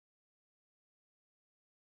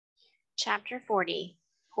Chapter 40.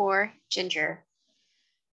 Poor Ginger.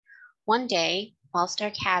 One day, whilst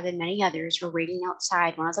our cab and many others were waiting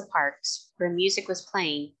outside one of the parks where music was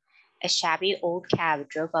playing, a shabby old cab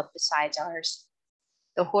drove up beside ours.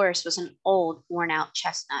 The horse was an old, worn-out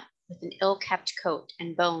chestnut with an ill-kept coat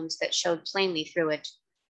and bones that showed plainly through it.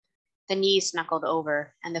 The knees knuckled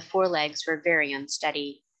over, and the forelegs were very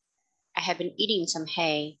unsteady. I had been eating some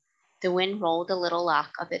hay. The wind rolled a little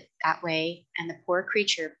lock of it that way, and the poor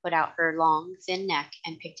creature put out her long, thin neck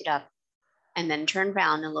and picked it up, and then turned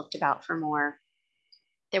round and looked about for more.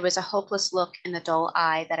 There was a hopeless look in the dull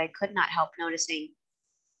eye that I could not help noticing.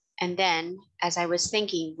 And then, as I was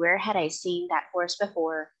thinking where had I seen that horse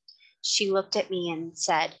before, she looked at me and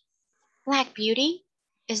said, "Black Beauty,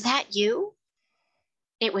 is that you?"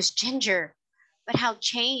 It was Ginger, but how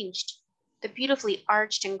changed! The beautifully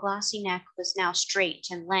arched and glossy neck was now straight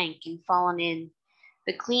and lank and fallen in.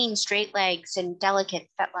 The clean, straight legs and delicate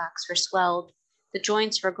fetlocks were swelled. The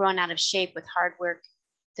joints were grown out of shape with hard work.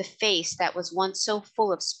 The face that was once so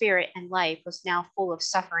full of spirit and life was now full of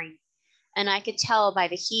suffering, and I could tell by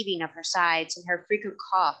the heaving of her sides and her frequent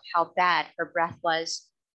cough how bad her breath was.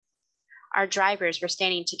 Our drivers were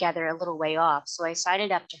standing together a little way off, so I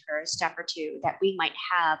sidled up to her a step or two that we might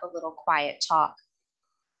have a little quiet talk.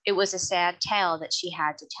 It was a sad tale that she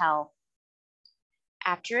had to tell.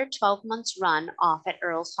 After a 12 months' run off at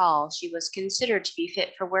Earl's Hall, she was considered to be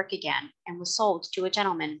fit for work again and was sold to a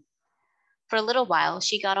gentleman. For a little while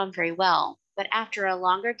she got on very well, but after a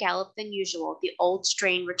longer gallop than usual, the old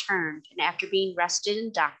strain returned, and after being rested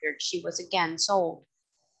and doctored, she was again sold.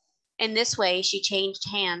 In this way she changed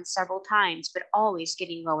hands several times, but always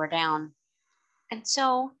getting lower down. And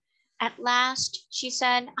so, at last, she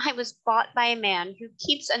said, I was bought by a man who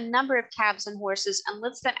keeps a number of cabs and horses and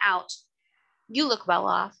lets them out. You look well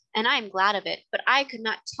off, and I am glad of it, but I could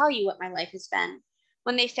not tell you what my life has been.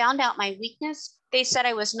 When they found out my weakness, they said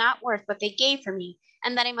I was not worth what they gave for me,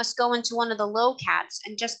 and that I must go into one of the low cabs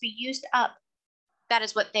and just be used up. That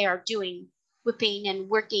is what they are doing, whipping and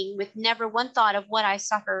working with never one thought of what I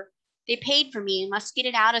suffer. They paid for me and must get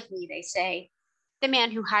it out of me, they say. The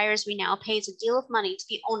man who hires me now pays a deal of money to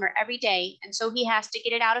the owner every day, and so he has to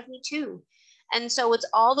get it out of me too. And so it's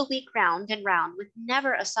all the week round and round, with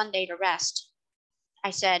never a Sunday to rest.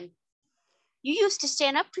 I said, You used to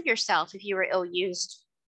stand up for yourself if you were ill-used.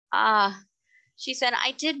 Ah, she said,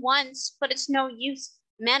 I did once, but it's no use.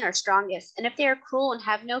 Men are strongest, and if they are cruel and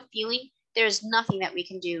have no feeling, there is nothing that we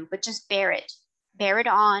can do but just bear it. Bear it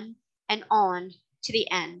on and on to the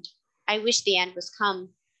end. I wish the end was come.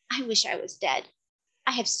 I wish I was dead.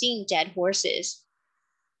 I have seen dead horses,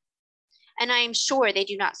 and I am sure they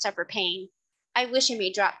do not suffer pain. I wish I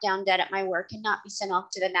may drop down dead at my work and not be sent off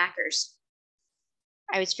to the knackers.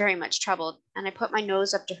 I was very much troubled, and I put my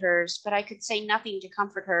nose up to hers, but I could say nothing to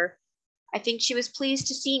comfort her. I think she was pleased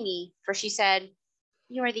to see me, for she said,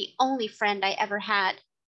 You are the only friend I ever had.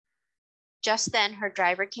 Just then her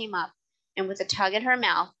driver came up, and with a tug at her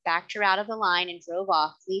mouth, backed her out of the line and drove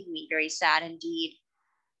off, leaving me very sad indeed.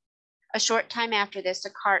 A short time after this, a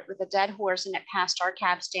cart with a dead horse in it passed our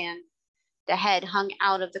cab stand. The head hung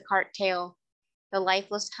out of the cart tail. The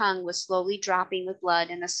lifeless tongue was slowly dropping with blood,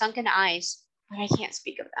 and the sunken eyes, but I can't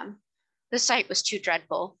speak of them. The sight was too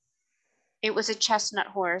dreadful. It was a chestnut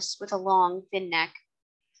horse with a long, thin neck.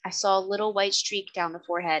 I saw a little white streak down the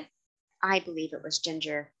forehead. I believe it was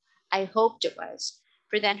Ginger. I hoped it was,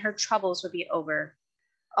 for then her troubles would be over.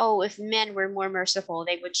 Oh, if men were more merciful,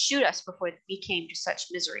 they would shoot us before we came to such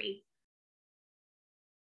misery.